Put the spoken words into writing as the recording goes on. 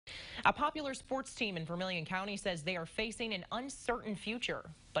A popular sports team in Vermilion County says they are facing an uncertain future,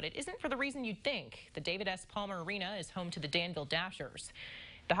 but it isn't for the reason you'd think. The David S. Palmer Arena is home to the Danville Dashers.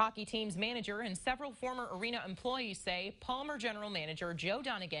 The hockey team's manager and several former arena employees say Palmer general manager Joe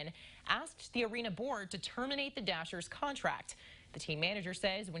Donegan asked the arena board to terminate the Dashers' contract. The team manager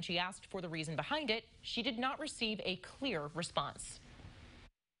says when she asked for the reason behind it, she did not receive a clear response.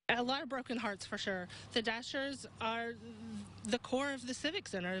 A lot of broken hearts for sure. The Dashers are the core of the Civic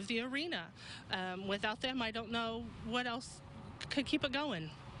Center, of the arena. Without them, I don't know what else could keep it going.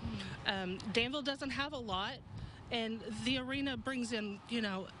 Danville doesn't have a lot, and the arena brings in,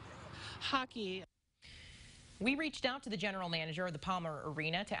 hockey. We reached out to the general manager of the Palmer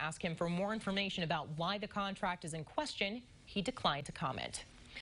Arena to ask him for more information about why the contract is in question. He declined to comment.